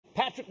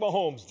Patrick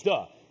Mahomes,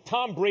 duh.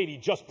 Tom Brady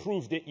just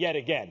proved it yet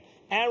again.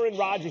 Aaron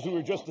Rodgers, who we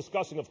were just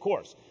discussing, of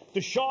course.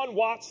 Deshaun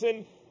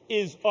Watson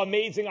is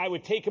amazing. I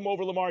would take him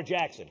over Lamar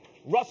Jackson.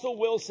 Russell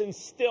Wilson,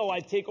 still,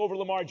 I'd take over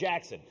Lamar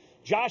Jackson.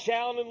 Josh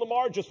Allen and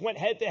Lamar just went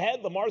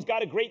head-to-head. Lamar's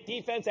got a great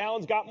defense.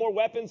 Allen's got more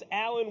weapons.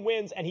 Allen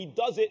wins, and he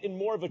does it in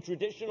more of a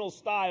traditional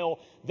style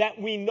that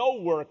we know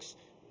works.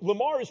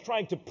 Lamar is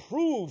trying to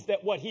prove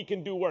that what he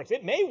can do works.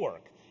 It may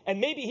work,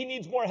 and maybe he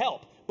needs more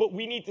help, but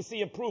we need to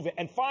see him prove it.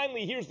 And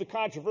finally, here's the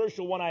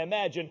controversial one, I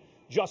imagine,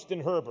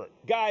 Justin Herbert.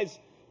 Guys,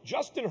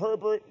 Justin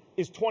Herbert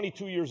is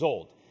 22 years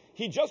old.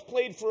 He just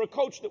played for a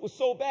coach that was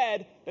so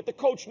bad that the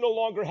coach no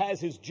longer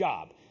has his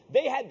job.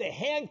 They had the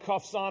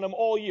handcuffs on him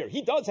all year.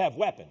 He does have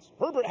weapons.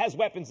 Herbert has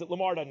weapons that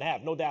Lamar doesn't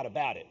have, no doubt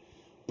about it.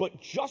 But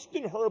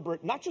Justin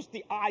Herbert, not just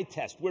the eye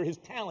test where his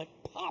talent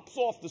pops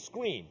off the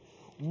screen,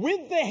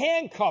 with the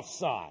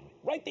handcuffs on,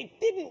 right? They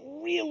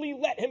didn't really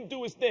let him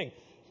do his thing.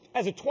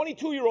 As a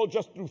 22-year-old,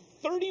 just threw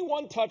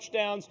 31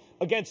 touchdowns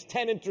against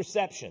 10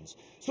 interceptions.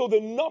 So the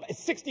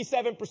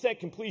 67%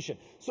 completion.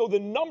 So the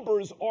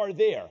numbers are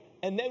there.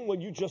 And then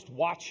when you just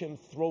watch him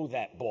throw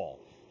that ball,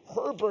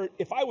 Herbert,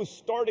 if I was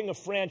starting a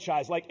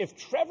franchise, like if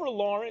Trevor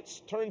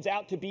Lawrence turns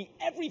out to be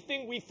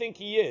everything we think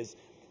he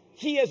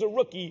as a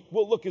rookie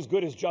will look as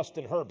good as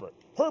Justin Herbert.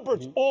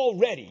 Herbert's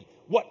already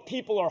what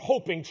people are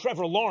hoping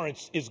Trevor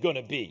Lawrence is going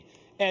to be.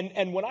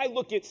 And when I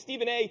look at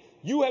Stephen A.,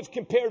 you have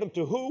compared him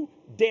to who?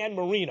 Dan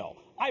Marino.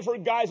 I've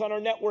heard guys on our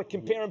network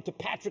compare him to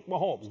Patrick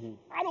Mahomes.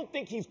 I don't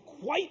think he's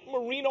quite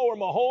Marino or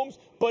Mahomes,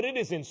 but it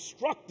is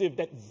instructive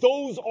that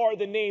those are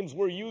the names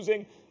we're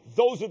using.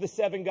 Those are the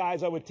 7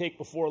 guys I would take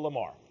before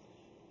Lamar.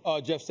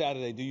 Jeff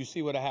Saturday, do you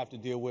see what I have to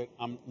deal with?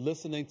 I'm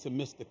listening to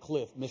Mr.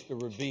 Cliff, Mr.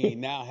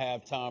 Ravine, now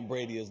have Tom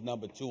Brady as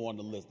number 2 on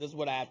the list. This is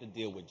what I have to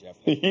deal with, Jeff.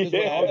 I just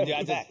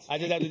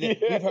have to deal.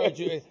 We've heard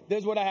you. This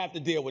is what I have to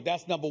deal with.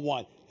 That's number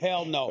 1.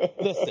 Hell no.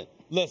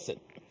 Listen.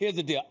 Here's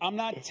the deal. I'm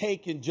not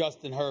taking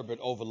Justin Herbert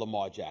over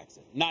Lamar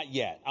Jackson. Not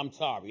yet. I'm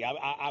sorry.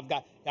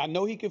 I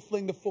know he can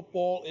fling the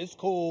football. It's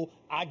cool.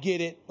 I get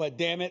it. But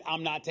damn it,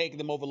 I'm not taking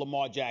him over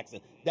Lamar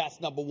Jackson.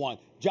 That's number 1.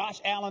 Josh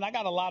Allen, I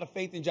got a lot of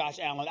faith in Josh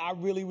Allen. I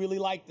really, really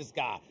like this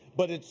guy.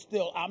 But it's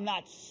still, I'm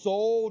not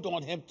sold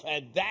on him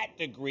to that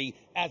degree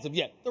as of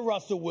yet. The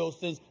Russell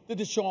Wilsons, the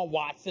Deshaun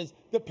Watsons,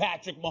 the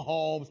Patrick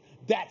Mahomes,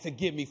 that's a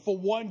gimme. For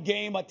one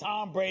game of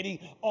Tom Brady,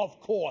 of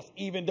course,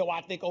 even though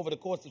I think over the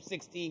course of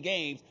 16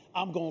 games,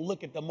 I'm going to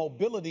look at the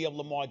mobility of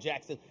Lamar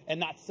Jackson and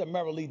not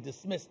summarily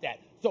dismiss that.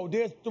 So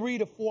there's 3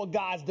 to 4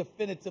 guys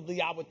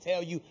definitively I would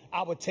tell you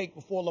I would take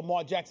before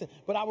Lamar Jackson.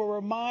 But I will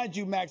remind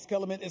you, Max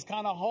Kellerman, it's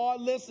kind of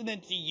hard listening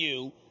to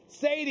you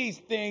say these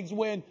things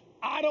when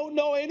I don't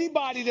know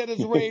anybody that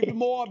has raved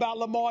more about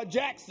Lamar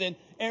Jackson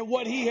and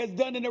what he has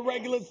done in the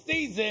regular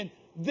season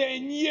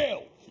than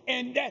you.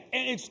 And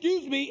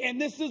excuse me, and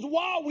this is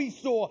why we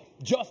saw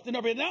Justin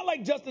Herbert. It's not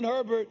like Justin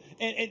Herbert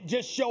and it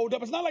just showed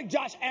up. It's not like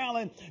Josh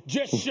Allen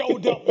just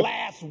showed up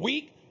last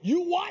week.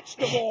 You watched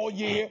them all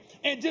year,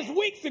 and just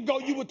weeks ago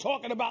you were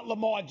talking about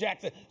Lamar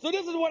Jackson. So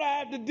this is what I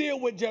have to deal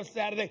with, Jeff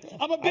Saturday.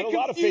 I'm a bit confused. A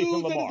lot of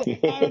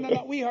faith in Lamar.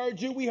 No. We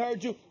heard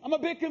you. I'm a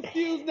bit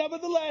confused,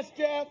 nevertheless,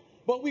 Jeff.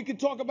 But we could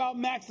talk about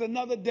Max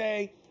another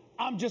day.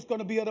 I'm just going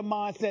to be of the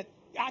mindset.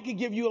 I could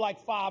give you like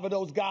 5 of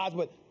those guys,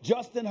 but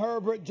Justin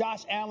Herbert,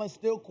 Josh Allen,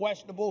 still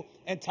questionable,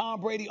 and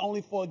Tom Brady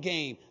only for a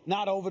game,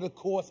 not over the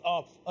course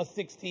of a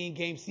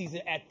 16-game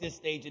season at this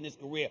stage in his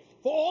career.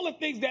 For all the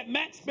things that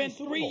Max spent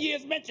 3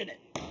 years mentioning.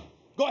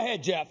 Go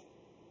ahead, Jeff.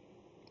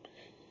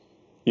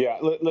 Yeah,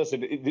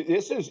 listen, it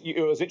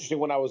was interesting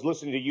when I was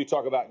listening to you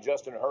talk about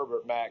Justin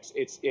Herbert, Max.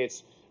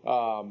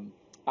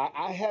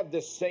 I have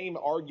the same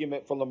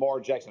argument for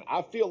Lamar Jackson.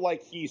 I feel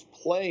like he's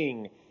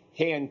playing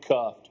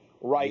handcuffed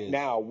right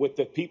now with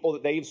the people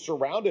that they've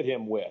surrounded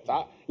him with.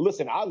 I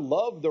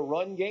love the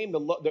run game, the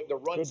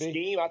run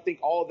scheme. I think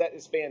all of that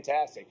is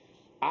fantastic.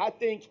 I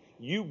think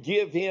you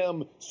give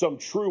him some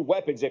true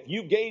weapons. If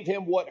you gave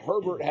him what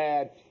Herbert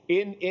had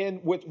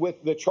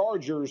with the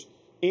Chargers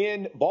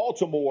in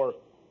Baltimore,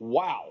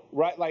 wow,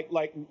 right?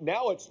 Like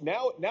now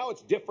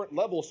it's different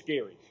level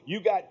scary.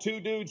 You got 2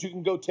 dudes who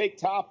can go take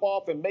top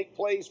off and make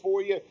plays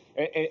for you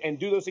and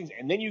do those things,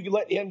 and then you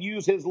let him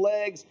use his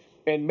legs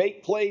and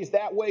make plays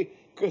that way.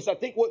 Because I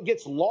think what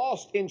gets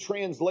lost in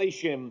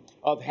translation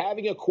of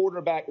having a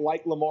quarterback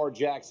like Lamar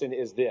Jackson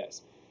is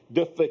this.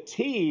 The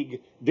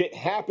fatigue that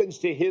happens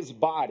to his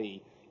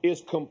body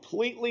is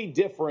completely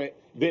different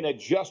than a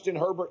Justin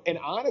Herbert and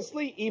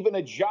honestly even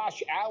a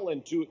Josh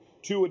Allen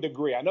to a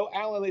degree. I know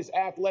Allen is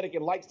athletic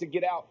and likes to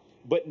get out,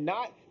 but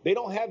they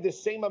don't have the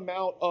same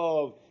amount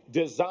of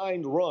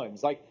designed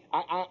runs. Like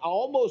I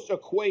almost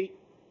equate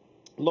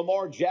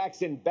Lamar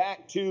Jackson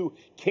back to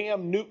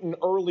Cam Newton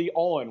early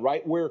on,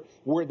 right?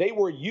 Where they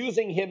were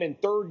using him in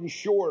 3rd and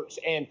shorts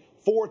and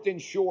 4th and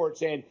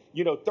shorts and,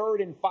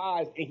 3rd and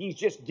 5, and he's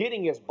just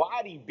getting his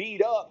body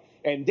beat up.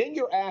 And then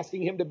you're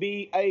asking him to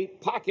be a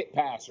pocket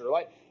passer.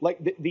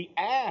 Like the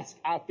ask,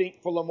 I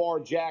think, for Lamar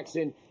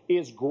Jackson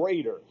is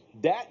greater.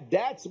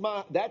 That's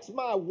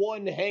my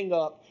one hang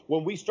up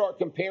when we start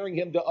comparing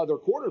him to other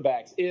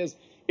quarterbacks is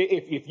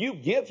if you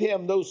give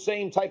him those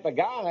same type of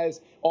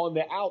guys on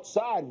the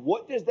outside,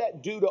 what does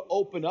that do to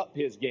open up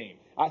his game?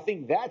 I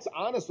think that's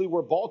honestly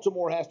where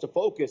Baltimore has to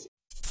focus.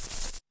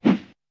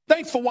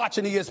 Thanks for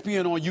watching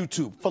ESPN on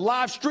YouTube. For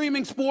live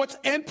streaming, sports,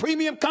 and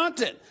premium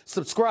content,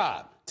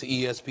 subscribe to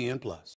ESPN+.